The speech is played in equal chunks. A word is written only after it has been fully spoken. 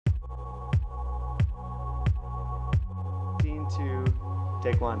2,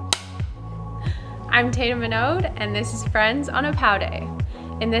 take 1. I'm Tatum Monod, and this is Friends on a Pow Day.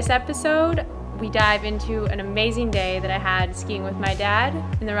 In this episode, we dive into an amazing day that I had skiing with my dad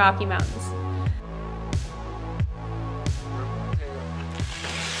in the Rocky Mountains.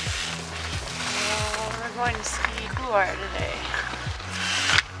 We're going to ski couloir today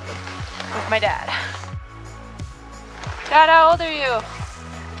with my dad. Dad, how old are you?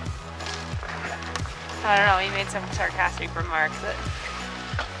 I don't know, he made some sarcastic remark that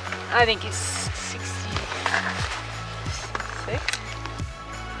I think he's 66.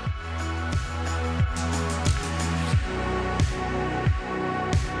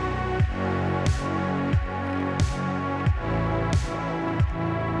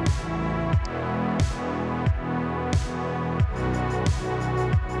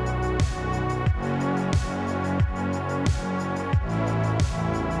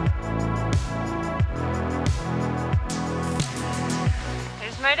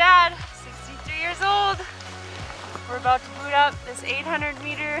 My dad, 63 years old. We're about to boot up this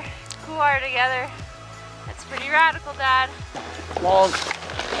 800-meter couloir together. That's pretty radical, Dad. Long.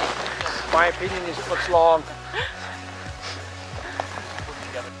 My opinion is it looks long.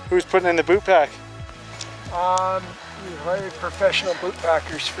 Who's putting in the boot pack? We hired professional boot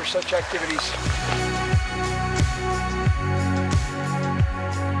packers for such activities.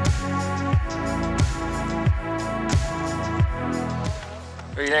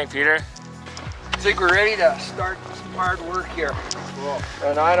 What do you think, Peter? I think we're ready to start some hard work here. Cool.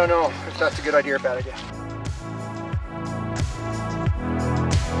 And I don't know if that's a good idea or bad idea.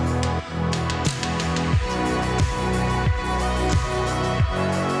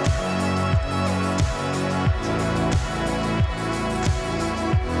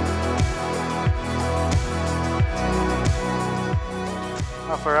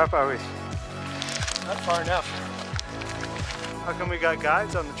 How far up are we? Not far enough. How come we got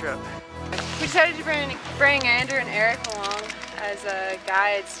guides on the trip? We decided to bring Andrew and Eric along as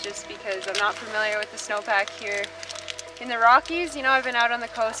guides just because I'm not familiar with the snowpack here in the Rockies. You know, I've been out on the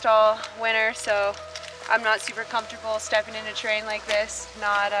coast all winter, so I'm not super comfortable stepping into terrain like this,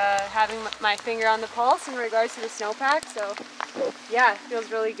 not having my finger on the pulse in regards to the snowpack. So yeah, it feels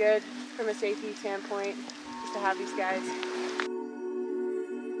really good from a safety standpoint just to have these guys.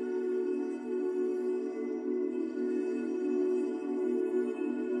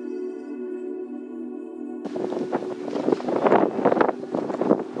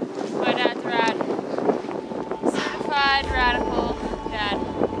 Radical dad.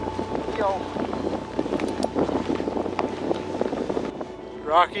 Yo.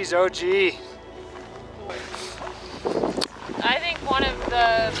 Rockies OG. I think one of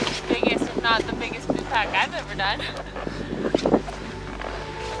the biggest, if not the biggest boot pack I've ever done.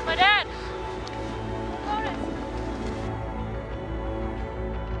 My dad.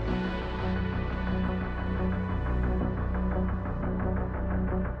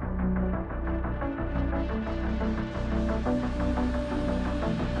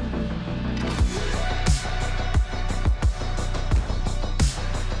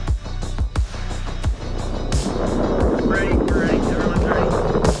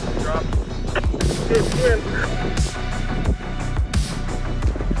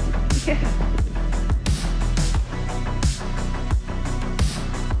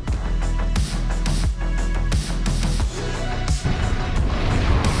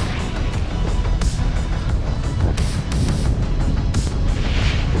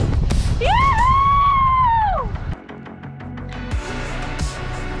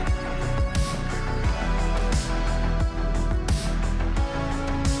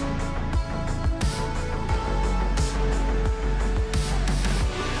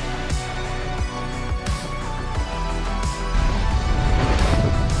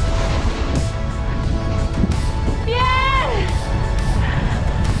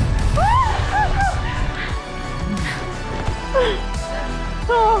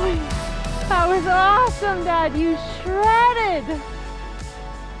 Holy, that was awesome, Dad. You shredded.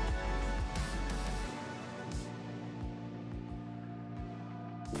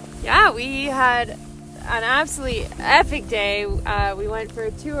 Yeah, we had an absolutely epic day. We went for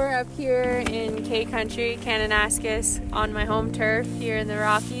a tour up here in K Country, Kananaskis, on my home turf here in the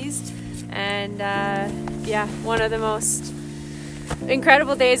Rockies. And yeah, one of the most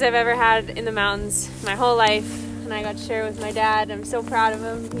incredible days I've ever had in the mountains my whole life. And I got to share with my dad. I'm so proud of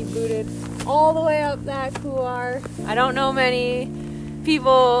him. He booted all the way up that couloir. I don't know many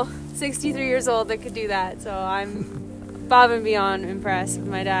people 63 years old that could do that, so I'm above and beyond impressed with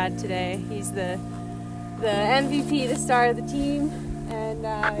my dad today. He's the MVP, the star of the team, and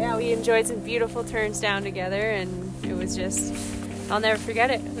yeah, we enjoyed some beautiful turns down together, and it was just, I'll never forget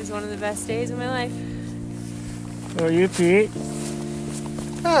it. It was one of the best days of my life. Well, you, Pete?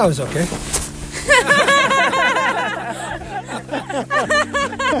 That was okay.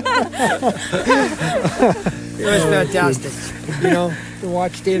 It was fantastic. You know, to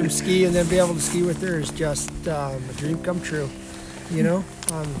watch Tatum ski and then be able to ski with her is just a dream come true. You know,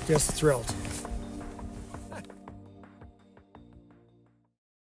 I'm just thrilled.